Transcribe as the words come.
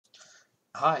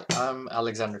Hi, I'm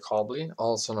Alexander Cobley,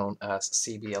 also known as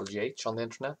cblgh on the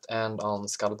internet and on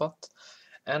Scuttlebutt,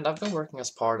 and I've been working as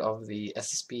part of the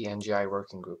SSB NGI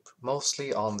working group,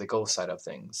 mostly on the Go side of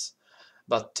things.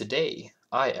 But today,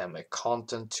 I am a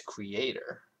content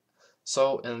creator.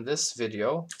 So in this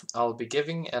video, I'll be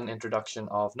giving an introduction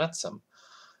of Netsim,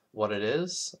 what it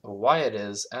is, why it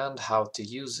is, and how to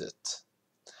use it.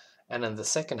 And in the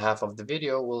second half of the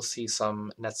video, we'll see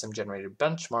some Netsim generated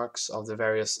benchmarks of the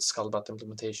various Scuttlebutt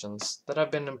implementations that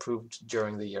have been improved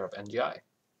during the year of NGI.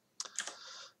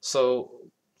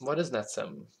 So, what is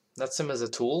Netsim? Netsim is a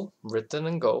tool written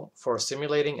in Go for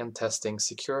simulating and testing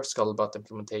secure Scuttlebutt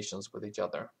implementations with each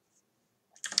other.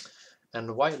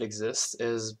 And why it exists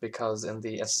is because in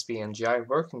the SSB NGI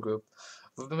working group,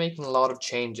 we've been making a lot of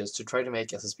changes to try to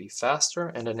make SSB faster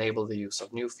and enable the use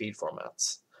of new feed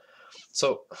formats.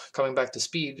 So, coming back to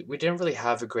speed, we didn't really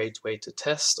have a great way to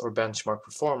test or benchmark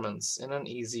performance in an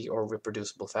easy or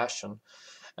reproducible fashion,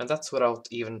 and that's without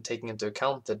even taking into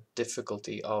account the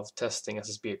difficulty of testing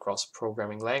SSB across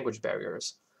programming language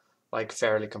barriers, like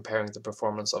fairly comparing the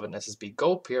performance of an SSB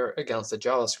Go peer against a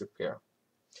JavaScript peer.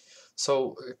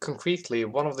 So, concretely,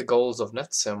 one of the goals of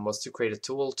Netsim was to create a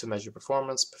tool to measure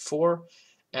performance before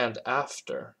and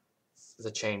after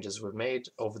the changes were made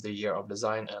over the year of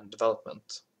design and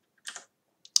development.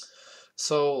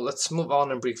 So let's move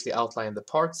on and briefly outline the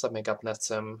parts that make up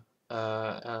Netsim,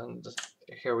 and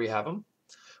here we have them.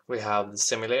 We have the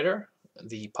simulator,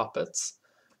 the puppets,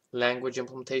 language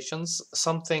implementations,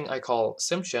 something I call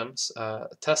simshims,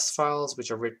 test files which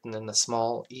are written in a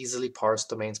small, easily parsed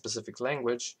domain-specific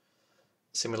language,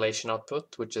 simulation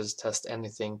output, which is test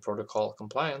anything protocol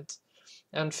compliant,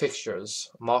 and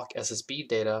fixtures, mock SSB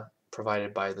data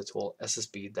provided by the tool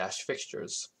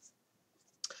SSB-fixtures.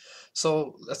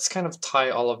 So let's kind of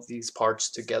tie all of these parts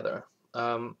together.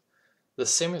 The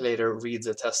simulator reads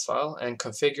a test file and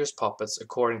configures puppets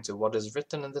according to what is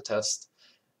written in the test,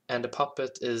 and a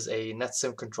puppet is a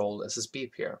Netsim-controlled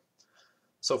SSB peer.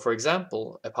 So for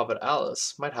example, a puppet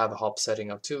Alice might have a hop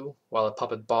setting of 2, while a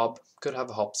puppet Bob could have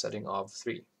a hop setting of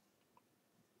 3.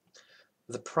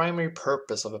 The primary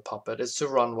purpose of a puppet is to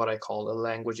run what I call a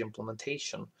language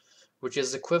implementation, which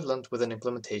is equivalent with an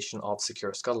implementation of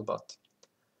Secure Scuttlebutt.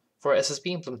 For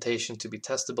SSB implementation to be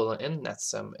testable in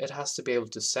Netsim, it has to be able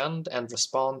to send and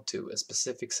respond to a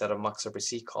specific set of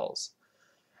MuxRPC calls.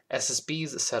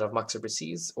 SSB's set of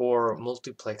MuxRPCs, or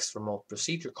multiplex remote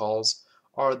procedure calls,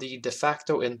 are the de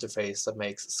facto interface that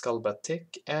makes Scuttlebutt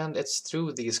tick, and it's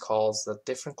through these calls that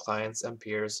different clients and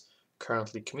peers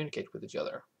currently communicate with each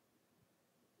other.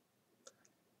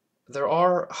 There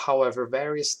are, however,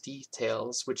 various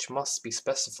details which must be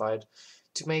specified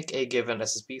to make a given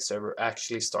SSB server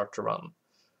actually start to run.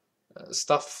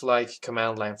 Stuff like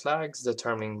command line flags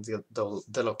determining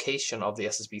the location of the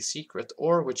SSB secret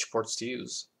or which ports to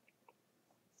use.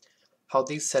 How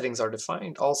these settings are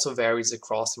defined also varies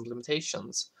across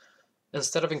implementations.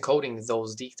 Instead of encoding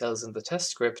those details in the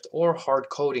test script or hard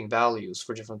coding values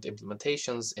for different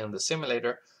implementations in the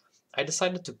simulator, I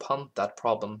decided to punt that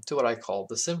problem to what I call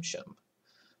the simshim.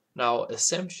 Now, a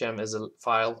simshim is a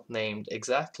file named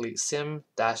exactly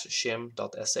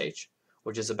sim-shim.sh,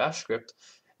 which is a bash script,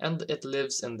 and it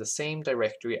lives in the same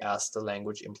directory as the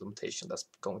language implementation that's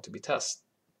going to be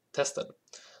tested.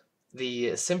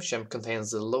 The simshim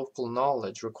contains the local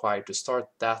knowledge required to start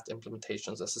that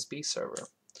implementation's SSB server.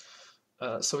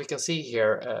 So we can see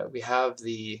here, we have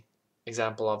the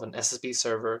example of an SSB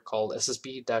server called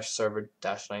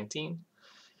SSB-server-19,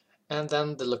 and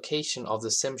then the location of the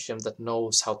simshim that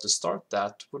knows how to start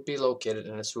that would be located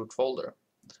in its root folder.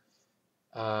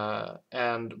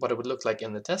 And what it would look like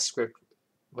in the test script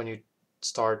when you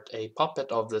start a puppet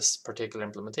of this particular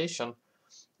implementation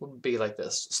would be like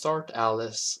this: start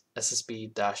Alice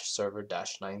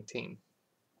SSB-server-19.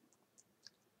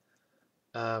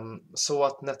 So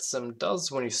what Netsim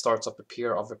does when it starts up a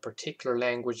peer of a particular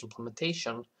language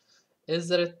implementation is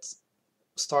that it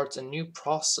starts a new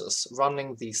process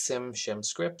running the simshim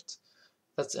script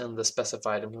that's in the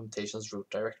specified implementation's root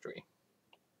directory.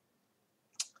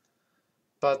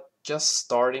 But just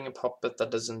starting a puppet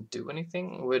that doesn't do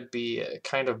anything would be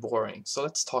kind of boring, so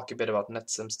let's talk a bit about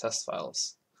Netsim's test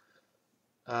files.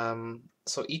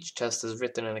 So each test is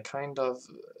written in a kind of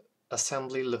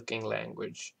assembly-looking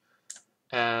language,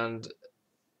 and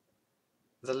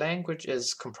the language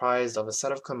is comprised of a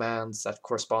set of commands that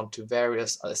correspond to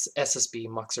various SSB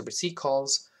MuxRPC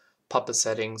calls, puppet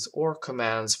settings, or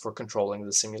commands for controlling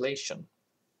the simulation.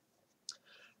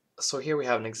 So here we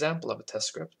have an example of a test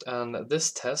script, and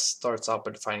this test starts out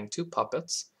by defining two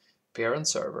puppets, peer and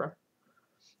server,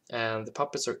 and the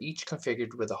puppets are each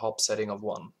configured with a hop setting of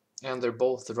 1. and they're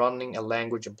both running a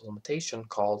language implementation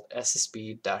called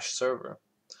SSB-server.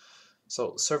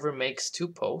 So server makes two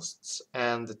posts,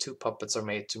 and the two puppets are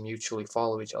made to mutually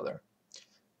follow each other.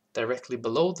 Directly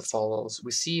below the follows,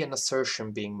 we see an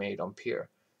assertion being made on peer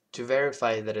to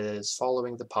verify that it is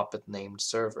following the puppet named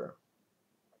server.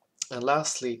 And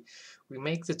lastly, we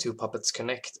make the two puppets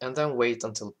connect and then wait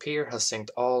until peer has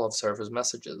synced all of server's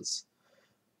messages.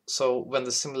 So when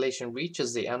the simulation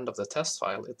reaches the end of the test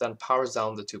file, it then powers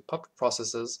down the two puppet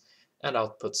processes and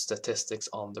outputs statistics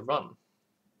on the run.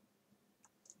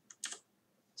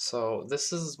 So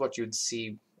this is what you'd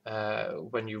see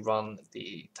when you run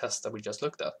the test that we just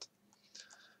looked at.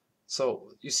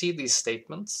 So you see these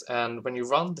statements, and when you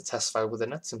run the test file with the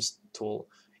Netsim tool,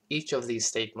 each of these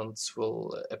statements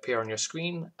will appear on your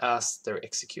screen as they're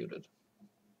executed.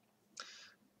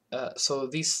 So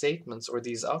these statements, or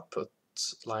these output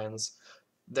lines,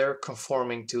 they're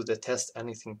conforming to the test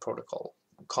anything protocol,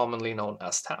 commonly known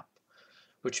as TAP,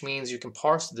 which means you can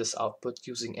parse this output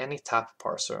using any TAP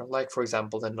parser, like for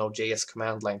example the Node.js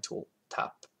command line tool,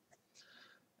 TAP.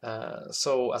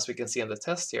 So as we can see in the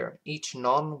test here, each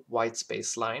non-white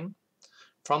space line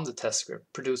from the test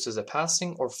script produces a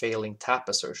passing or failing TAP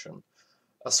assertion,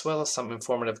 as well as some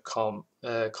informative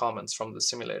comments from the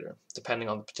simulator, depending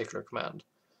on the particular command.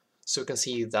 So you can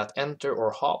see that enter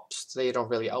or hops, they don't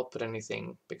really output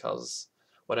anything, because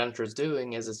what enter is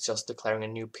doing is it's just declaring a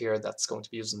new peer that's going to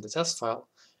be used in the test file,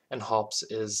 and hops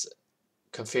is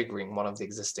configuring one of the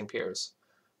existing peers.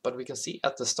 But we can see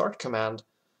at the start command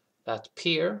that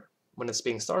peer, when it's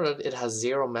being started, it has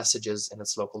 0 messages in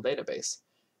its local database,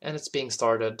 and it's being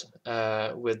started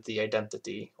with the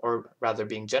identity, or rather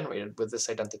being generated with this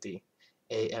identity,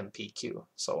 AMPQ,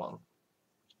 so on.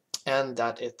 And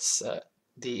that it's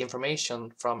the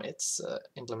information from its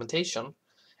implementation,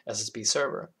 SSB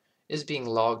server, is being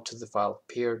logged to the file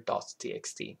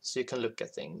peer.txt, so you can look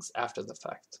at things after the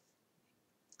fact.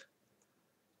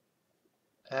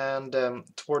 And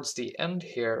towards the end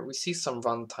here, we see some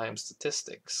runtime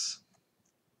statistics.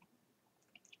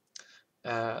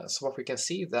 So what we can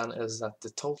see then is that the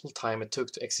total time it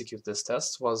took to execute this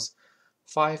test was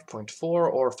 5.4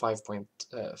 or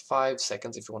 5.5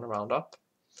 seconds if you want to round up.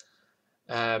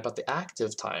 But the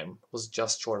active time was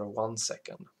just short of 1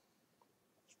 second.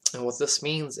 And what this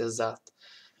means is that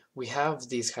we have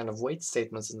these kind of wait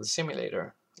statements in the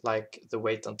simulator, like the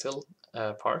wait until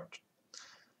part,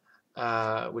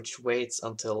 which waits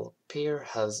until peer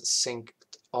has synced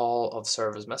all of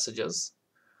server's messages.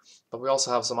 But we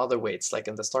also have some other waits, like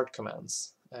in the start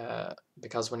commands,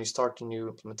 because when you start a new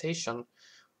implementation,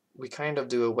 we kind of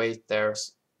do a wait there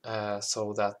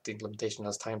so that the implementation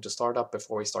has time to start up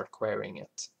before we start querying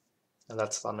it. And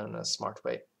that's done in a smart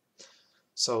way.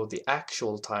 So the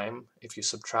actual time, if you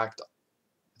subtract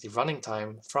the running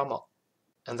time from,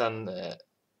 and then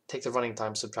take the running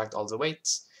time, subtract all the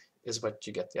waits, is what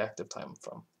you get the active time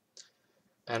from.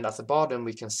 And at the bottom,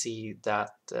 we can see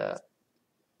that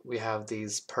we have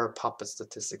these per puppet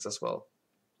statistics as well.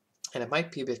 And it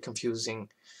might be a bit confusing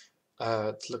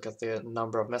to look at the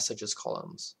number of messages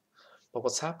columns. But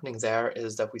what's happening there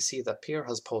is that we see that peer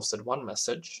has posted 1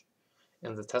 message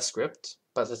in the test script,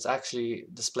 but it's actually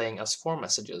displaying as 4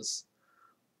 messages,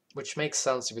 which makes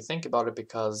sense if you think about it,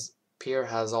 because peer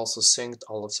has also synced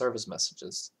all of server's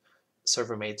messages.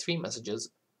 Server made 3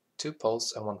 messages, 2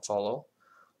 posts and 1 follow,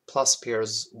 plus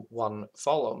peer's 1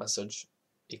 follow message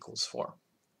equals 4.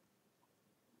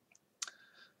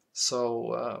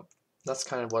 So that's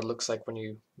kind of what it looks like when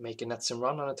you make a Netsim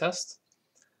run on a test.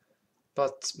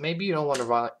 But maybe you don't want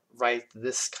to write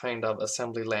this kind of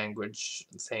assembly language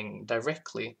thing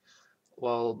directly.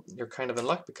 Well, you're kind of in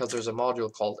luck, because there's a module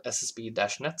called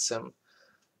SSB-Netsim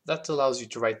that allows you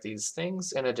to write these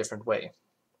things in a different way.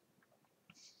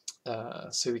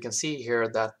 So we can see here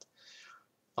that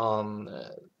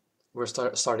we're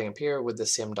starting a peer with the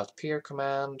sim.peer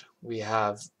command. We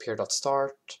have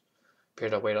peer.start,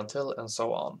 peer.waitUntil, and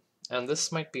so on. And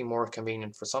this might be more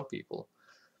convenient for some people.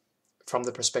 From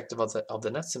the perspective of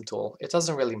the Netsim tool, it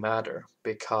doesn't really matter,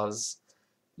 because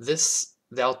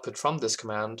the output from this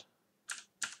command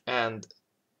and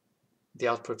the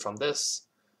output from this,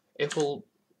 it will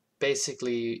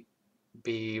basically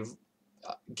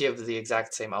give the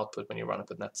exact same output when you run it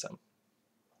with Netsim.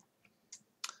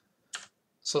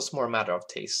 So it's more a matter of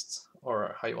taste,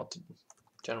 or how you want to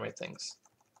generate things.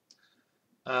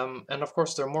 And of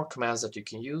course, there are more commands that you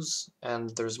can use, and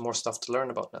there's more stuff to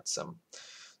learn about Netsim.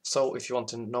 So if you want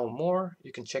to know more,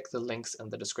 you can check the links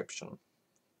in the description.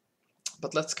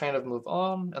 But let's kind of move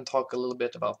on and talk a little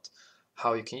bit about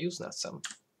how you can use Netsim.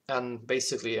 And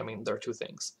basically, I mean, there are 2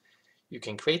 things. You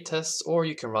can create tests, or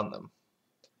you can run them.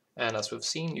 And as we've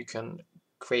seen, you can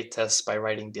create tests by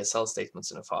writing DSL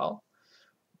statements in a file,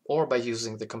 or by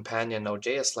using the companion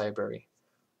Node.js library,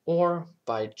 or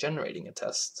by generating a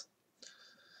test.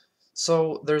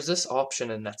 So there's this option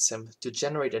in Netsim to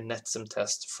generate a Netsim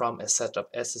test from a set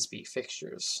of SSB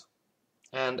fixtures.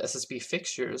 And SSB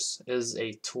fixtures is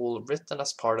a tool written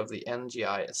as part of the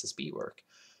NGI SSB work.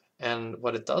 And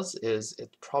what it does is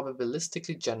it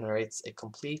probabilistically generates a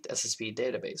complete SSB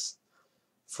database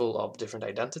full of different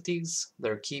identities,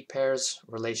 their key pairs,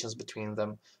 relations between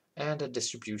them, and a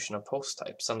distribution of post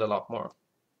types, and a lot more.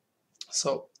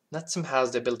 So Netsim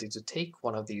has the ability to take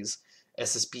one of these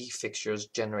SSB fixtures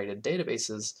generated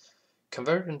databases,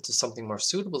 convert it into something more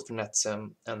suitable for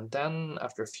Netsim, and then,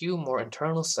 after a few more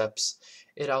internal steps,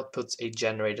 it outputs a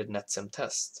generated Netsim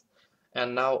test.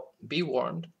 And now, be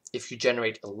warned, if you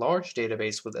generate a large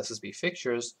database with SSB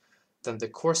fixtures, then the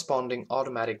corresponding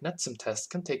automatic Netsim test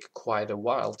can take quite a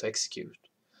while to execute.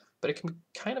 But it can be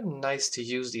kind of nice to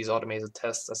use these automated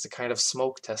tests as a kind of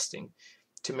smoke testing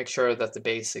to make sure that the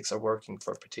basics are working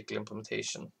for a particular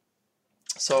implementation.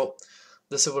 So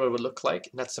this is what it would look like.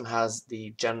 Netsim has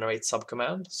the generate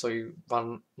subcommand, so you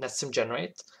run netsim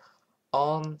generate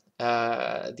on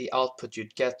the output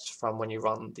you'd get from when you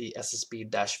run the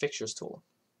SSB-fixtures tool.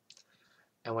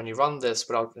 And when you run this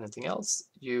without anything else,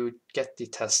 you get the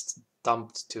test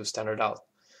dumped to standard out.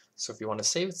 So if you want to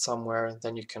save it somewhere,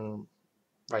 then you can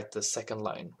write the second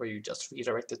line where you just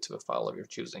redirect it to a file of your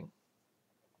choosing.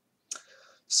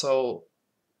 So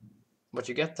what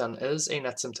you get then is a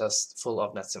Netsim test full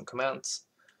of Netsim commands,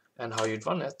 and how you'd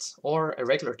run it, or a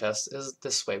regular test, is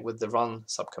this way with the run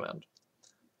subcommand.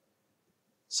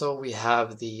 So we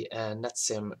have the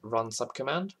netsim run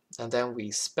subcommand, and then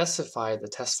we specify the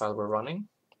test file we're running,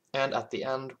 and at the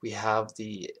end we have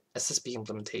the SSB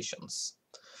implementations.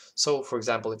 So for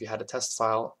example, if you had a test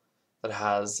file that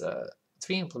has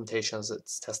 3 implementations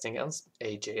it's testing against,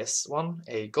 a JS one,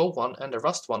 a Go one, and a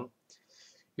Rust one,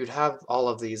 you'd have all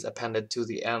of these appended to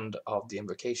the end of the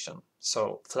invocation.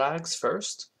 So flags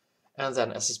first, and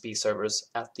then SSB servers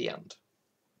at the end.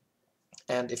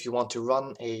 And if you want to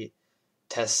run a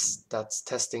test that's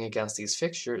testing against these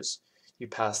fixtures, you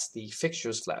pass the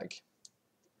fixtures flag.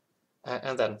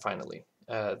 And then finally,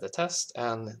 the test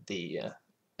and the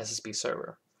SSB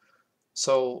server.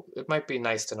 So it might be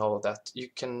nice to know that you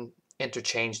can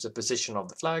interchange the position of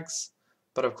the flags,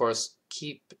 but of course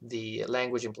keep the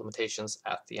language implementations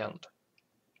at the end.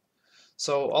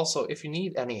 So also, if you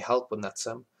need any help with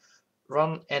Netsim,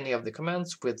 run any of the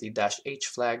commands with the -h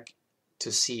flag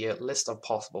to see a list of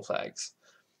possible flags.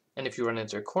 And if you run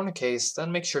into a corner case,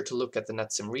 then make sure to look at the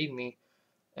Netsim README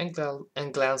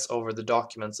and glance over the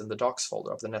documents in the docs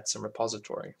folder of the Netsim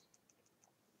repository.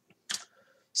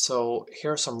 So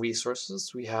here are some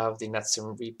resources. We have the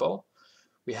Netsim repo.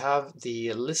 We have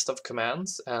the list of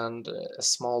commands and a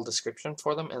small description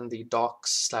for them in the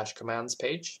docs/commands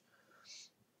page.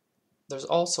 There's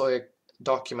also a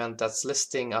document that's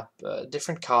listing up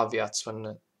different caveats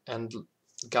and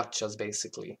gotchas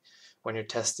basically when you're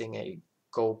testing a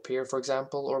Go peer, for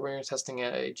example, or when you're testing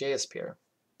a JS peer.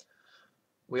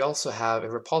 We also have a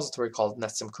repository called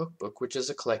Netsim Cookbook, which is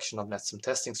a collection of Netsim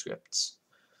testing scripts.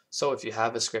 So if you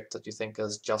have a script that you think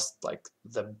is just like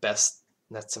the best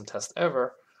Netsim test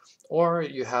ever, or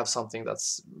you have something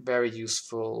that's very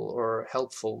useful or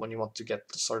helpful when you want to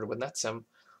get started with Netsim,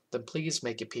 then please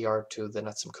make a PR to the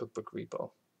Netsim Cookbook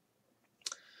repo.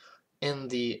 In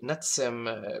the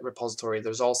Netsim repository,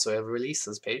 there's also a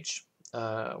releases page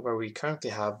where we currently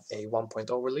have a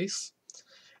 1.0 release.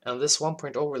 And this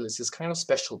 1.0 release is kind of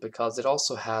special because it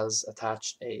also has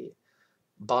attached a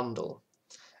bundle.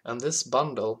 And this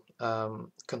bundle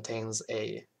contains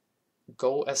a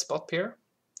Go SBot peer,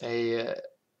 a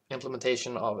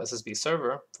implementation of SSB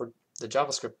server for the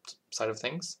JavaScript side of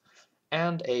things,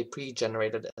 and a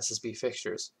pre-generated SSB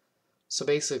fixtures. So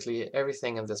basically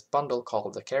everything in this bundle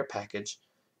called the care package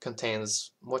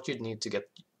contains what you'd need to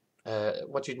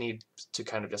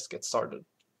kind of just get started.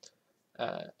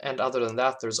 And other than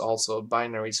that, there's also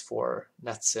binaries for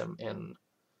Netsim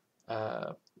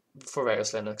for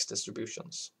various Linux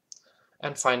distributions.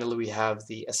 And finally, we have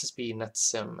the SSB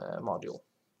Netsim module.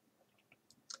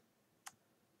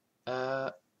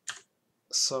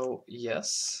 So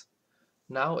yes,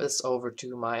 now it's over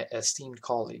to my esteemed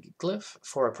colleague Glyph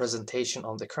for a presentation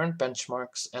on the current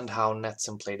benchmarks and how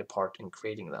Netsim played a part in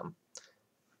creating them.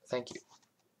 Thank you.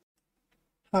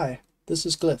 Hi, this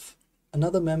is Glyph,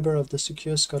 another member of the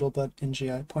Secure Scuttlebutt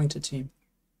NGI Pointer team.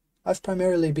 I've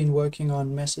primarily been working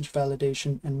on message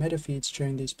validation and metafeeds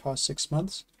during these past 6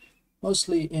 months,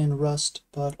 mostly in Rust,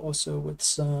 but also with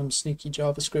some sneaky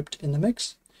JavaScript in the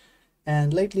mix.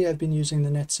 and lately I've been using the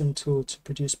Netsim tool to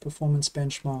produce performance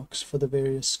benchmarks for the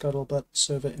various Scuttlebutt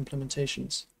server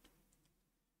implementations.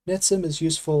 Netsim is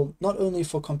useful not only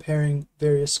for comparing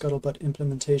various Scuttlebutt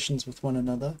implementations with one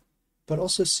another, but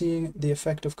also seeing the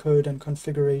effect of code and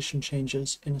configuration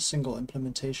changes in a single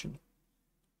implementation.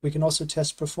 We can also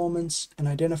test performance and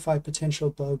identify potential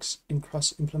bugs in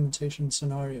cross-implementation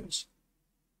scenarios.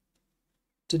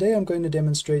 Today I'm going to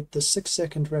demonstrate the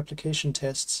 6-second replication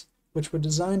tests, which were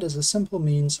designed as a simple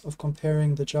means of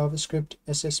comparing the JavaScript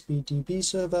SSB DB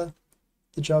server,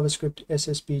 the JavaScript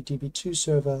SSB DB2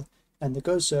 server, and the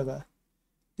Go server.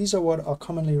 These are what are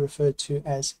commonly referred to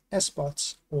as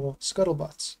SBots or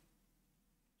scuttlebutts.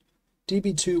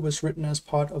 DB2 was written as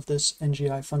part of this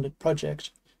NGI-funded project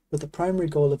with the primary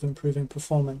goal of improving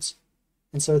performance,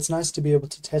 and so it's nice to be able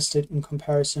to test it in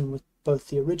comparison with both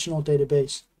the original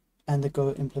database and the Go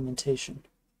implementation.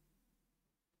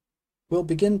 We'll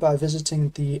begin by visiting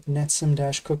the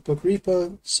Netsim-cookbook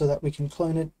repo so that we can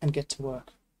clone it and get to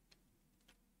work.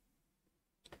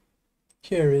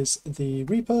 Here is the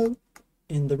repo.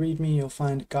 In the README you'll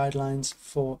find guidelines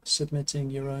for submitting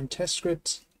your own test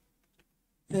scripts.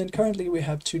 And currently we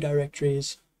have two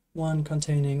directories, one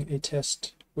containing a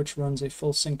test which runs a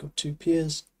full sync of two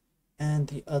peers, and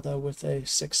the other with a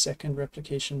 6-second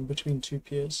replication between two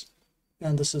peers.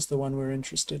 And this is the one we're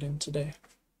interested in today.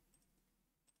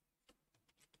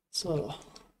 So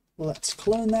let's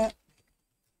clone that.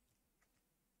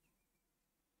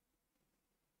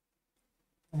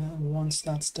 And once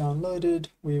that's downloaded,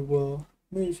 we will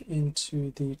move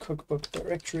into the cookbook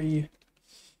directory.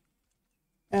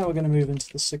 And we're going to move into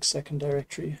the 6-second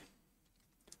directory.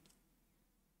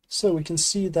 So we can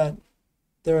see that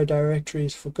there are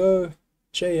directories for Go,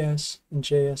 JS, and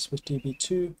JS with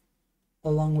DB2,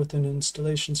 along with an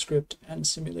installation script and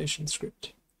simulation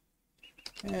script.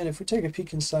 And if we take a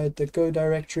peek inside the Go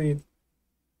directory,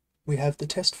 we have the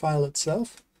test file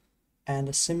itself and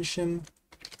a simshim.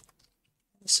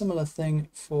 A similar thing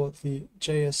for the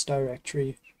JS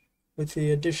directory, with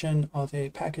the addition of a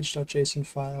package.json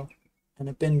file and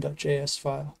a bin.js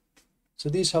file. So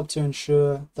these help to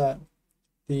ensure that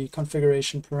the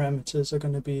configuration parameters are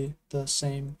going to be the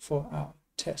same for our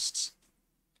tests.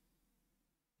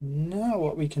 Now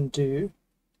what we can do,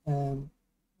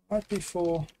 right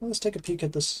before, well, let's take a peek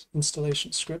at this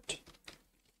installation script.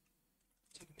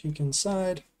 Take a peek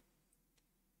inside,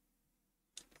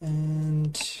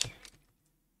 and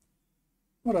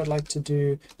what I'd like to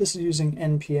do, this is using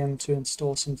npm to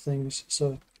install some things,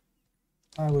 so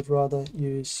I would rather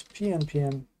use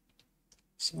pnpm.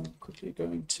 So I'm quickly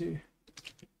going to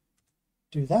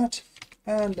do that,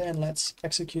 and then let's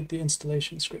execute the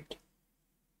installation script.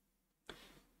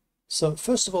 So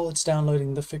first of all, it's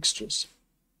downloading the fixtures.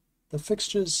 The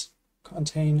fixtures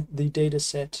contain the data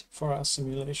set for our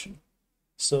simulation.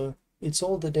 So it's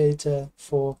all the data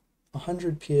for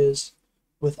 100 peers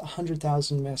with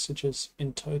 100,000 messages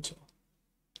in total.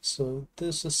 So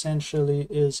this essentially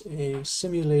is a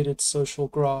simulated social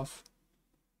graph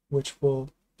which will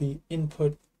be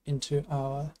input into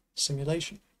our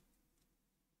simulation.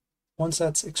 Once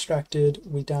that's extracted,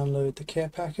 we download the care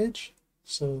package.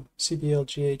 So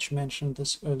cblgh mentioned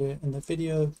this earlier in the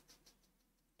video.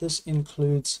 This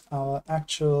includes our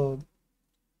actual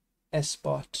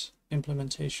SBot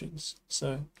implementations.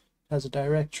 So it has a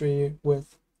directory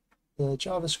with the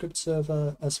JavaScript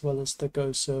server as well as the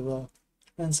Go server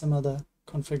and some other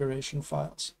configuration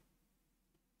files.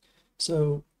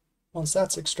 So once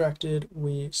that's extracted,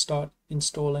 we start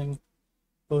installing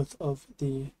both of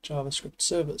the JavaScript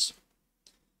servers.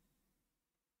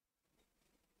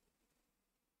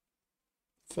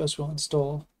 First we'll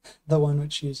install the one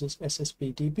which uses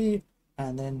SSB DB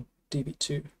and then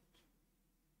DB2.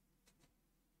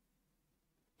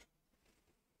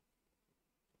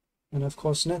 And of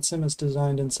course Netsim is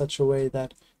designed in such a way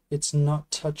that it's not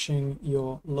touching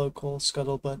your local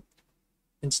Scuttlebutt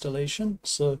installation.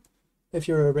 So if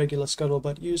you're a regular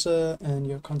Scuttlebutt user and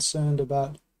you're concerned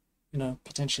about,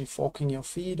 potentially forking your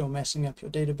feed or messing up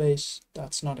your database,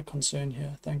 that's not a concern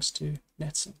here, thanks to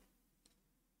Netsim.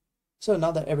 So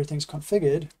now that everything's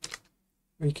configured,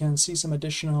 we can see some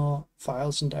additional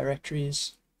files and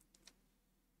directories,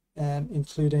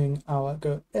 including our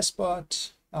Go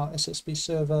SBot, our SSB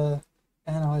server,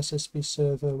 and our SSB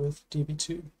server with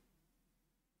DB2.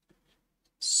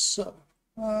 So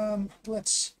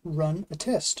let's run a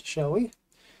test, shall we?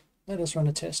 Let us run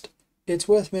a test. It's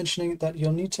worth mentioning that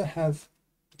you'll need to have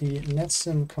the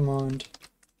netsim command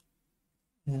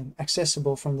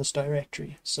accessible from this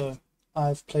directory. So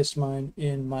I've placed mine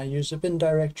in my user bin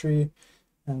directory,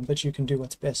 but you can do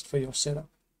what's best for your setup.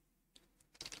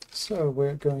 So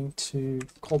we're going to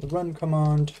call the run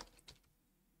command,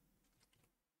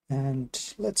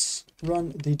 and let's run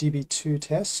the db2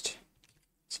 test.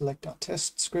 Select our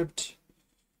test script,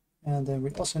 and then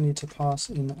we also need to pass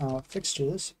in our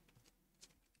fixtures.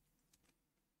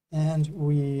 And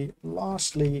we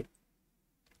lastly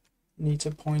need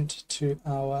to point to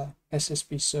our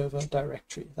SSB server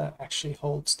directory that actually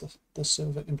holds the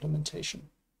server implementation.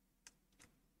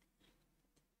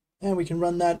 And we can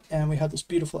run that, and we have this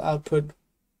beautiful output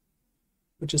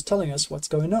which is telling us what's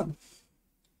going on.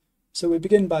 So we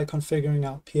begin by configuring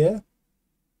our peer,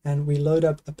 and we load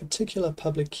up a particular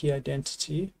public key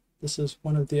identity. This is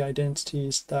one of the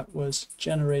identities that was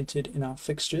generated in our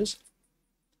fixtures.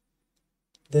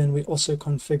 Then we also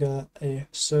configure a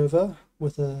server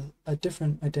with a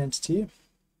different identity.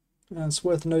 And it's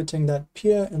worth noting that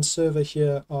peer and server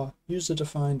here are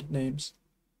user-defined names.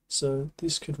 So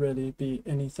this could really be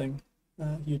anything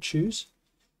you choose.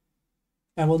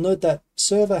 And we'll note that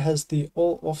server has the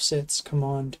all offsets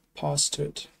command passed to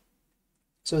it.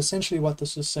 So essentially what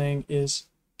this is saying is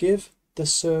give the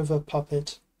server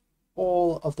puppet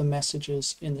all of the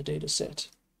messages in the data set.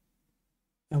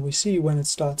 And we see when it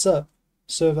starts up,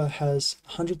 server has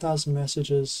 100,000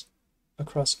 messages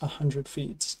across 100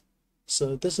 feeds.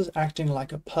 So this is acting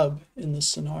like a pub in this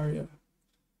scenario.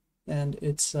 And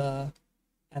it's an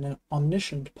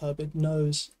omniscient pub. It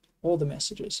knows all the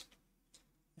messages.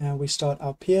 And we start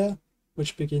our peer,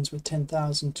 which begins with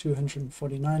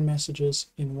 10,249 messages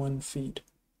in one feed.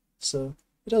 So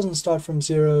it doesn't start from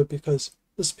 0 because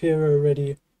this peer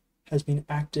already has been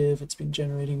active, it's been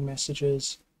generating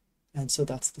messages, and so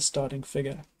that's the starting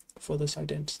figure for this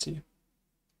identity.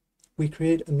 We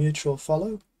create a mutual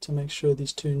follow to make sure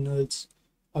these two nodes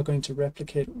are going to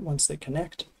replicate once they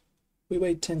connect. We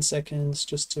wait 10 seconds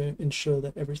just to ensure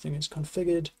that everything is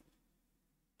configured,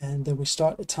 and then we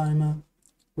start a timer.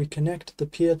 We connect the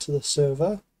peer to the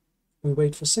server, we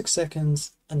wait for 6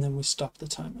 seconds, and then we stop the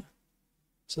timer.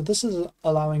 So this is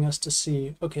allowing us to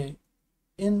see, okay,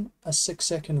 in a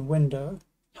 6-second window,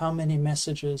 how many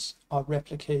messages are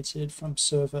replicated from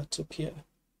server to peer.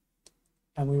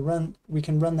 And we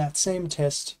can run that same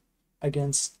test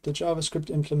against the JavaScript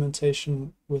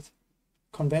implementation with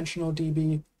conventional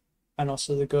DB and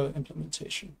also the Go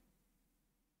implementation.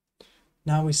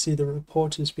 Now we see the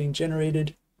report is being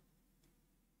generated.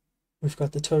 We've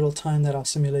got the total time that our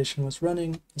simulation was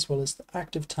running, as well as the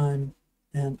active time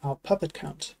and our puppet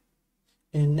count.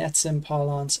 In Netsim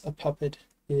parlance, a puppet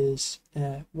is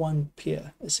one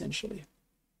peer, essentially.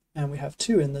 And we have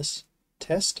 2 in this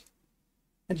test.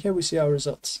 And here we see our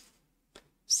results.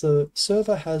 So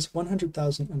server has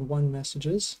 100,001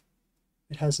 messages.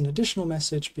 It has an additional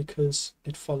message because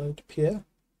it followed peer.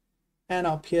 And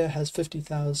our peer has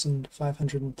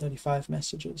 50,535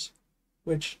 messages,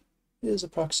 which is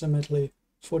approximately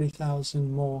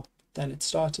 40,000 more than it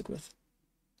started with.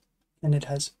 And it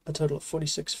has a total of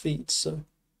 46 feeds, so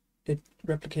it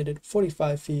replicated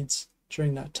 45 feeds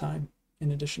during that time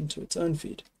in addition to its own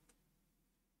feed.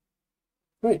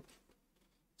 Great.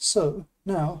 So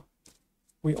now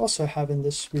we also have in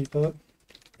this repo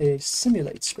a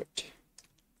simulate script.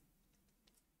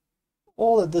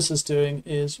 All that this is doing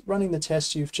is running the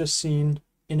test you've just seen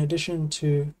in addition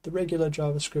to the regular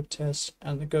JavaScript test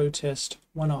and the Go test,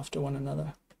 one after one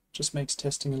another. Just makes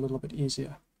testing a little bit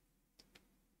easier.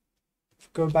 If you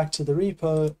go back to the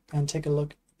repo and take a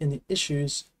look in the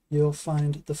issues, you'll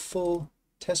find the full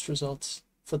test results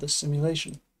for the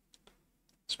simulation.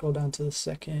 Scroll down to the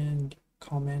second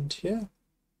comment here.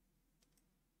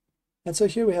 And so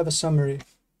here we have a summary.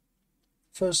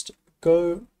 First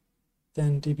Go,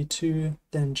 then DB2,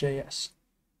 then JS.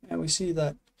 And we see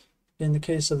that in the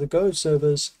case of the Go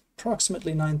servers,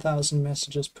 approximately 9,000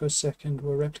 messages per second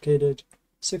were replicated,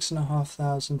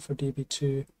 6,500 for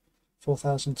DB2,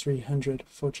 4,300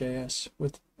 for JS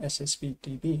with SSB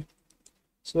DB.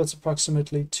 So that's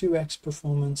approximately 2x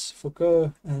performance for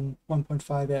Go and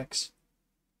 1.5x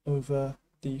over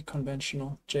the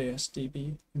conventional JS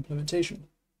DB implementation.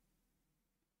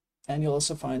 And you'll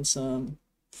also find some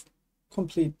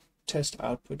complete test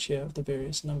output here of the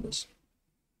various numbers.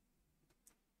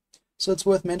 So it's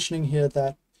worth mentioning here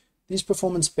that these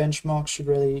performance benchmarks should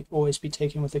really always be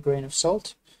taken with a grain of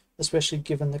salt, especially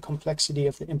given the complexity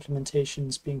of the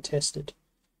implementations being tested.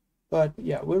 But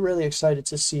yeah, we're really excited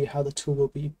to see how the tool will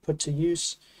be put to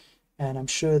use, and I'm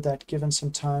sure that given some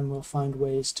time we'll find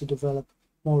ways to develop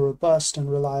more robust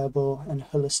and reliable and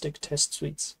holistic test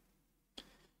suites.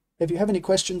 If you have any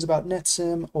questions about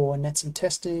Netsim or Netsim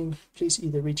testing, please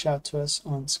either reach out to us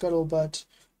on Scuttlebutt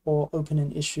or open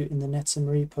an issue in the Netsim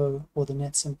repo or the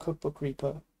Netsim cookbook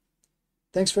repo.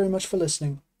 Thanks very much for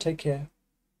listening. Take care.